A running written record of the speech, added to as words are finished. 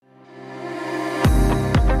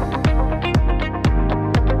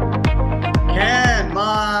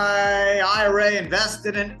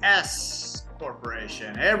in an S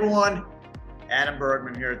corporation. Hey everyone, Adam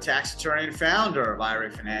Bergman here, tax attorney and founder of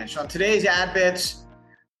IRA Financial. On today's AdBits,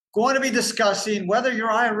 going to be discussing whether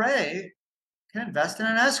your IRA can invest in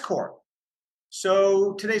an S corp.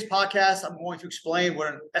 So today's podcast, I'm going to explain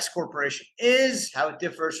what an S corporation is, how it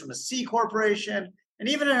differs from a C corporation, and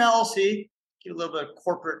even an LLC. Give a little bit of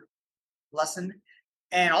corporate lesson,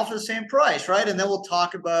 and all for the same price, right? And then we'll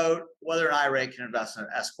talk about whether an IRA can invest in an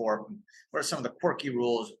S corp and what are some of the quirky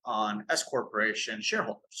rules on S corporation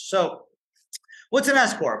shareholders. So what's an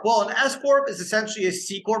S corp? Well, an S corp is essentially a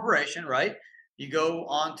C corporation, right? You go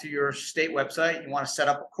onto your state website, you want to set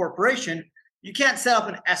up a corporation. You can't set up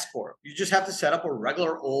an S corp. You just have to set up a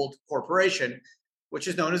regular old corporation, which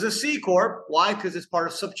is known as a C corp. Why? Because it's part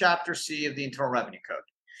of subchapter C of the Internal Revenue Code.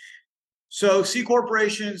 So C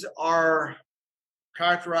corporations are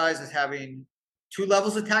characterized as having two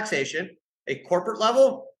levels of taxation, a corporate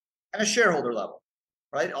level and a shareholder level,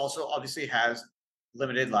 right? Also obviously has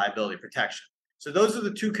limited liability protection. So those are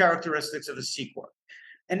the two characteristics of a C corp.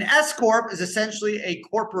 An S corp is essentially a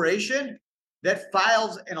corporation that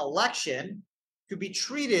files an election to be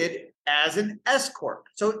treated as an S corp.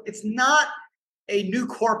 So it's not a new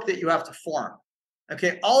corp that you have to form.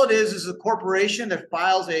 Okay, all it is a corporation that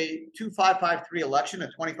files a 2553 election, a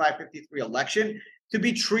 2553 election, to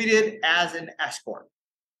be treated as an S corp.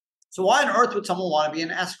 So why on earth would someone want to be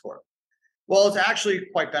an S corp? Well, it's actually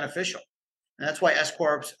quite beneficial. And that's why S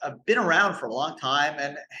corps have been around for a long time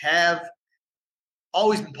and have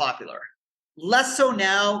always been popular. Less so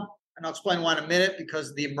now, and I'll explain why in a minute,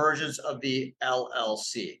 because of the emergence of the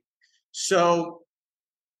LLC. So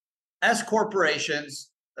S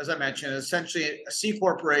corporations, as I mentioned, is essentially a C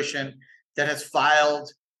corporation that has filed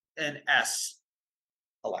an S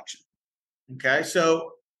election. Okay,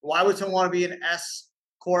 so why would someone want to be an S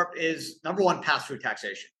corp? Is number one, pass-through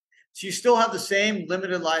taxation. So you still have the same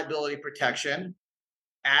limited liability protection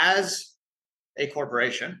as a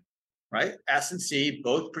corporation, right? S and C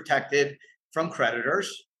both protected from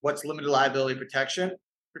creditors. What's limited liability protection?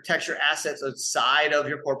 Protects your assets outside of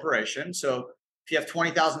your corporation. So if you have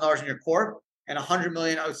 $20,000 in your corp and $100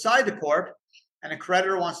 million outside the corp, and a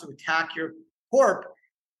creditor wants to attack your corp,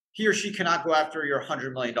 he or she cannot go after your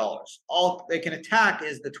 $100 million. All they can attack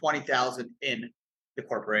is the $20,000 in the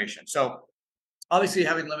corporation. So obviously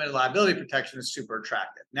having limited liability protection is super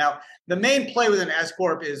attractive. Now, the main play with an S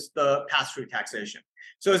corp is the pass-through taxation.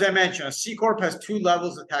 So as I mentioned, a C corp has two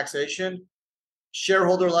levels of taxation: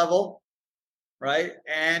 shareholder level, right,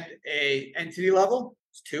 and a entity level.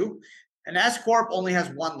 It's two. An S corp only has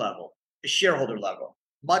one level, a shareholder level,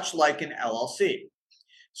 much like an LLC.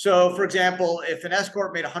 So, for example, if an S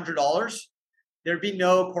corp made $100, there'd be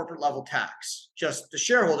no corporate level tax. Just the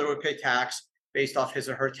shareholder would pay tax based off his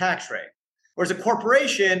or her tax rate. Whereas a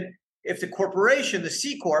corporation, if the corporation, the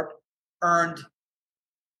C corp, earned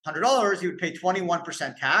 $100, you would pay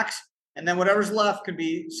 21% tax, and then whatever's left could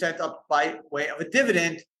be sent up by way of a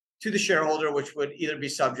dividend to the shareholder, which would either be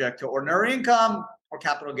subject to ordinary income or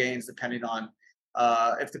capital gains, depending on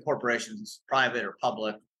if the corporation is private or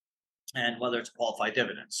public, and whether it's a qualified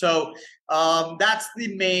dividend. So that's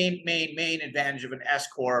the main advantage of an S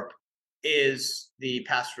corp, is the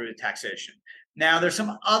pass-through taxation. Now, there's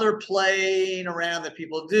some other playing around that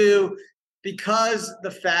people do, because the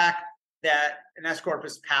fact that an S corp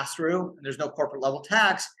is pass-through and there's no corporate level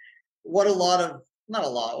tax. What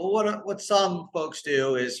some folks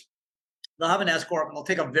do is they'll have an S corp and they'll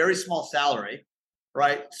take a very small salary,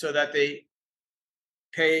 right, so that they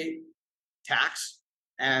pay tax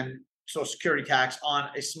and Social Security tax on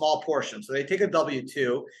a small portion. So they take a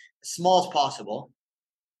W-2, as small as possible,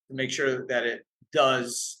 to make sure that it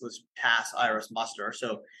does pass IRS muster.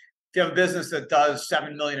 So if you have a business that does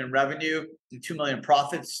 $7 million in revenue and $2 million in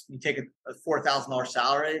profits, you take a $4,000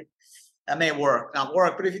 salary, that may not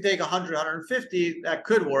work. But if you take 100, 150, that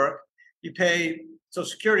could work. You pay Social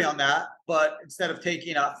Security on that, but instead of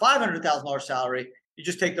taking a $500,000 salary, you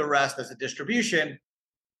just take the rest as a distribution,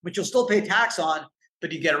 which you'll still pay tax on,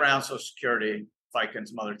 but you get around Social Security, FICA, and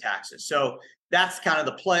some other taxes. So that's kind of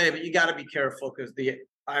the play, but you got to be careful, because the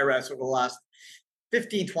IRS over the last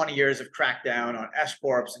 15, 20 years have cracked down on S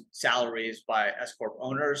corps and salaries by S corp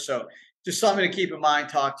owners. So just something to keep in mind,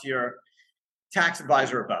 talk to your tax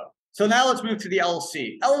advisor about. So now let's move to the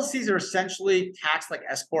LLC. LLCs are essentially taxed like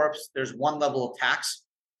S corps. There's one level of tax.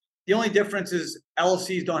 The only difference is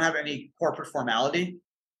LLCs don't have any corporate formality.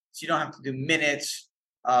 So you don't have to do minutes,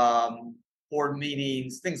 board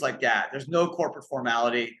meetings, things like that. There's no corporate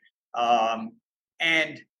formality.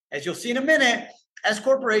 And as you'll see in a minute, S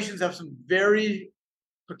corporations have some very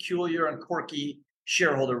peculiar and quirky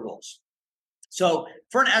shareholder rules. So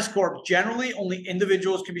for an S corp, generally only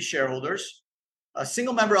individuals can be shareholders. A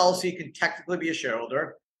single member LLC can technically be a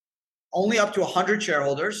shareholder, only up to 100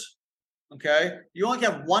 shareholders. Okay, you only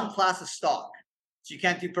have one class of stock, so you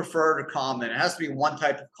can't do preferred or common. It has to be one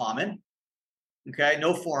type of common. Okay,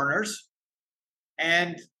 no foreigners.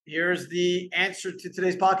 And here's the answer to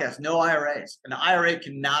today's podcast: no IRAs. An IRA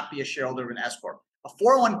cannot be a shareholder of an S corp. A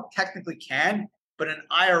 401 technically can, but an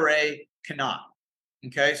IRA cannot.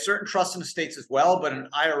 Okay, certain trusts and estates as well, but an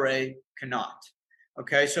IRA cannot.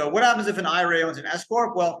 Okay, so what happens if an IRA owns an S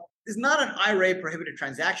corp? Well, it's not an IRA prohibited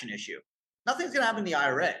transaction issue. Nothing's going to happen in the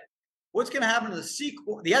IRA. What's going to happen to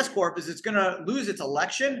the S corp is it's going to lose its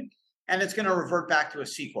election and it's going to revert back to a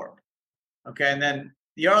C corp. Okay, and then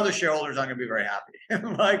the other shareholders aren't going to be very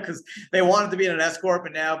happy, right? Because they wanted to be in an S corp,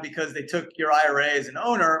 and now because they took your IRA as an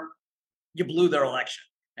owner, you blew their election,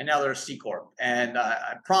 and now they're a C corp. And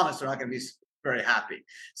I promise they're not going to be very happy.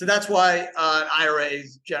 So that's why an IRA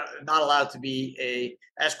is not allowed to be a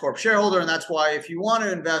S corp shareholder, and that's why if you want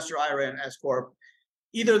to invest your IRA in S corp,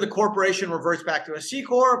 either the corporation reverts back to a C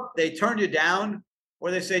corp, they turn you down,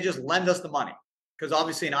 or they say just lend us the money, because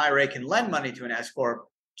obviously an IRA can lend money to an S corp,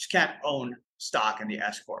 just can't own stock in the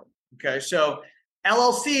S corp. Okay, so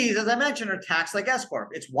LLCs, as I mentioned, are taxed like S corp.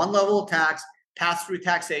 It's one level of tax, pass through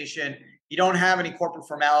taxation. You don't have any corporate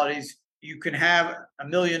formalities. You can have a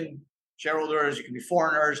million shareholders, you can be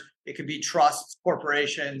foreigners, it can be trusts,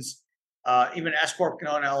 corporations, even S corp can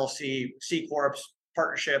own LLC, C corps,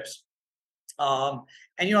 partnerships, and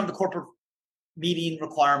you don't have the corporate meeting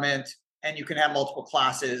requirement, and you can have multiple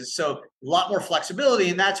classes. So a lot more flexibility,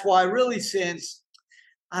 and that's why really since,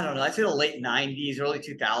 I don't know, I'd say the late 90s, early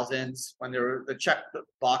 2000s, when there were the check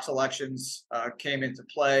box elections came into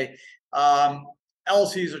play,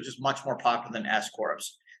 LLCs are just much more popular than S corps.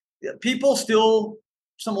 People still,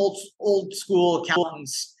 some old school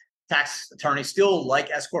accountants, tax attorneys still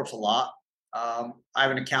like S corps a lot. I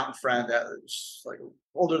have an accountant friend that's like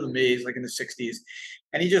older than me. He's like in the 60s,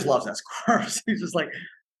 and he just loves S corps. He's just like,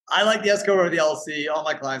 I like the S corp or the LLC. All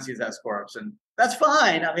my clients use S corps, and that's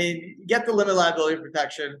fine. I mean, you get the limited liability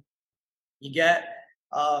protection, you get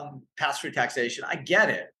pass-through taxation. I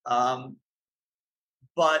get it,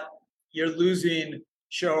 but you're losing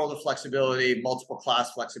shareholder flexibility, multiple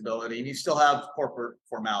class flexibility, and you still have corporate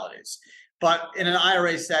formalities. But in an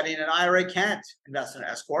IRA setting, an IRA can't invest in an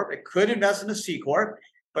S corp. It could invest in a C corp,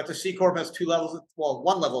 but the C corp has two levels,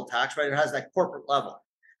 one level of tax, right? It has that corporate level.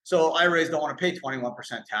 So IRAs don't want to pay 21%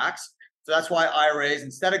 tax. So that's why IRAs,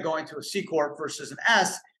 instead of going to a C corp versus an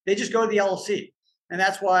S, they just go to the LLC. And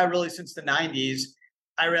that's why really since the 90s,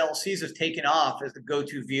 IRA LLCs have taken off as the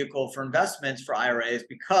go-to vehicle for investments for IRAs,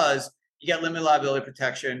 because you get limited liability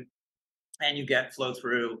protection and you get flow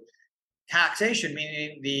through taxation,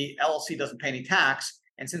 meaning the LLC doesn't pay any tax.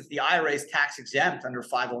 And since the IRA is tax exempt under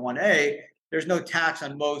 501A, there's no tax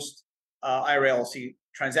on most IRA LLC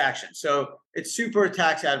transactions. So it's super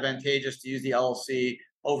tax advantageous to use the LLC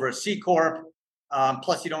over a C corp.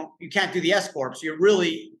 Plus, you can't do the S corp, so you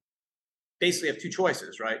really basically have two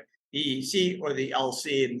choices, right? The C or the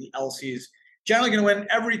LLC, and the LLC is generally going to win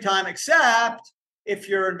every time, except if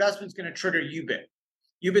your investment is going to trigger UBIT.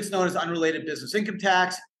 UBIT is known as unrelated business income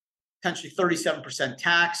tax, potentially 37%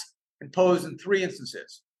 tax, imposed in three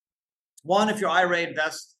instances. One, if your IRA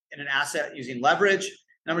invests in an asset using leverage.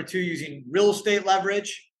 Number two, using real estate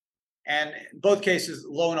leverage. And in both cases, the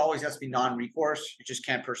loan always has to be non-recourse. You just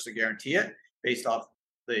can't personally guarantee it based off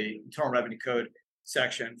the Internal Revenue Code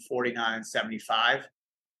section 4975,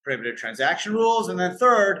 prohibited transaction rules. And then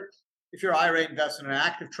third, if your IRA invests in an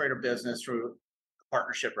active trader business through a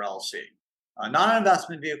partnership or LLC, not an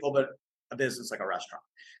investment vehicle, but a business like a restaurant.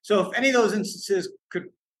 So if any of those instances could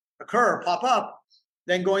occur or pop up,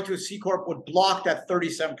 then going to a C corp would block that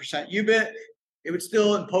 37% UBIT. It would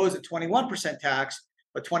still impose a 21% tax,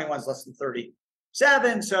 but 21 is less than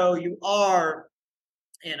 37. So you are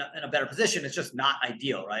in a better position. It's just not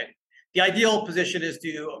ideal, right? The ideal position is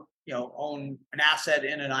to own an asset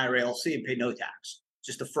in an IRA LLC and pay no tax,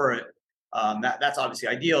 just defer it. That's obviously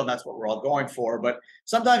ideal, and that's what we're all going for. But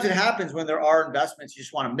sometimes it happens when there are investments you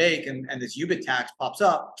just want to make, and this UBIT tax pops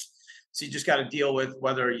up. So you just got to deal with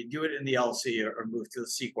whether you do it in the LLC or move to the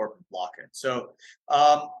C corp and block it. So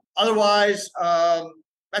otherwise,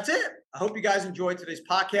 that's it. I hope you guys enjoyed today's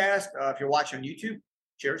podcast. If you're watching on YouTube,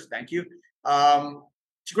 cheers, thank you.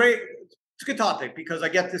 It's a good topic because I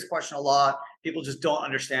get this question a lot. People just don't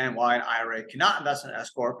understand why an IRA cannot invest in an S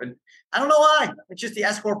corp, and I don't know why. It's just the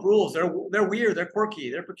S corp rules. They're weird. They're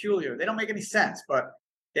quirky. They're peculiar. They don't make any sense, but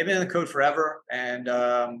they've been in the code forever, and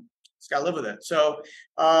just gotta live with it. So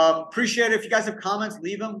appreciate it. If you guys have comments,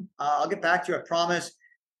 leave them. I'll get back to you. I promise.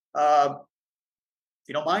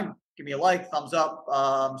 you don't mind, give me a like, thumbs up,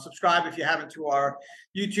 subscribe if you haven't to our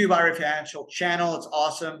YouTube IRA Financial channel. It's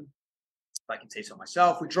awesome. If I can say so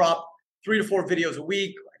myself, we drop 3 to 4 videos a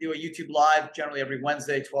week. I do a YouTube live generally every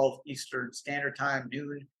Wednesday, 12 Eastern Standard Time,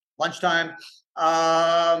 noon, lunchtime.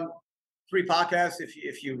 3 podcasts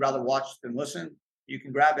if you rather watch than listen. You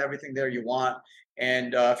can grab everything there you want.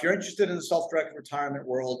 And if you're interested in the self-directed retirement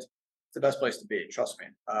world, it's the best place to be. Trust me.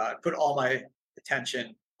 I put all my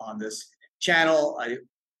attention on this channel. I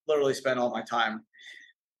literally spend all my time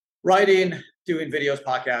writing, doing videos,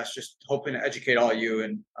 podcasts, just hoping to educate all you.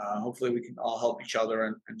 And hopefully we can all help each other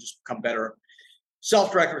and just become better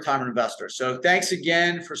self-directed retirement investors. So thanks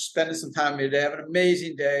again for spending some time with me today. Have an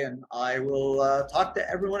amazing day. And I will talk to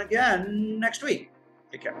everyone again next week.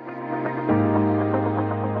 Take care.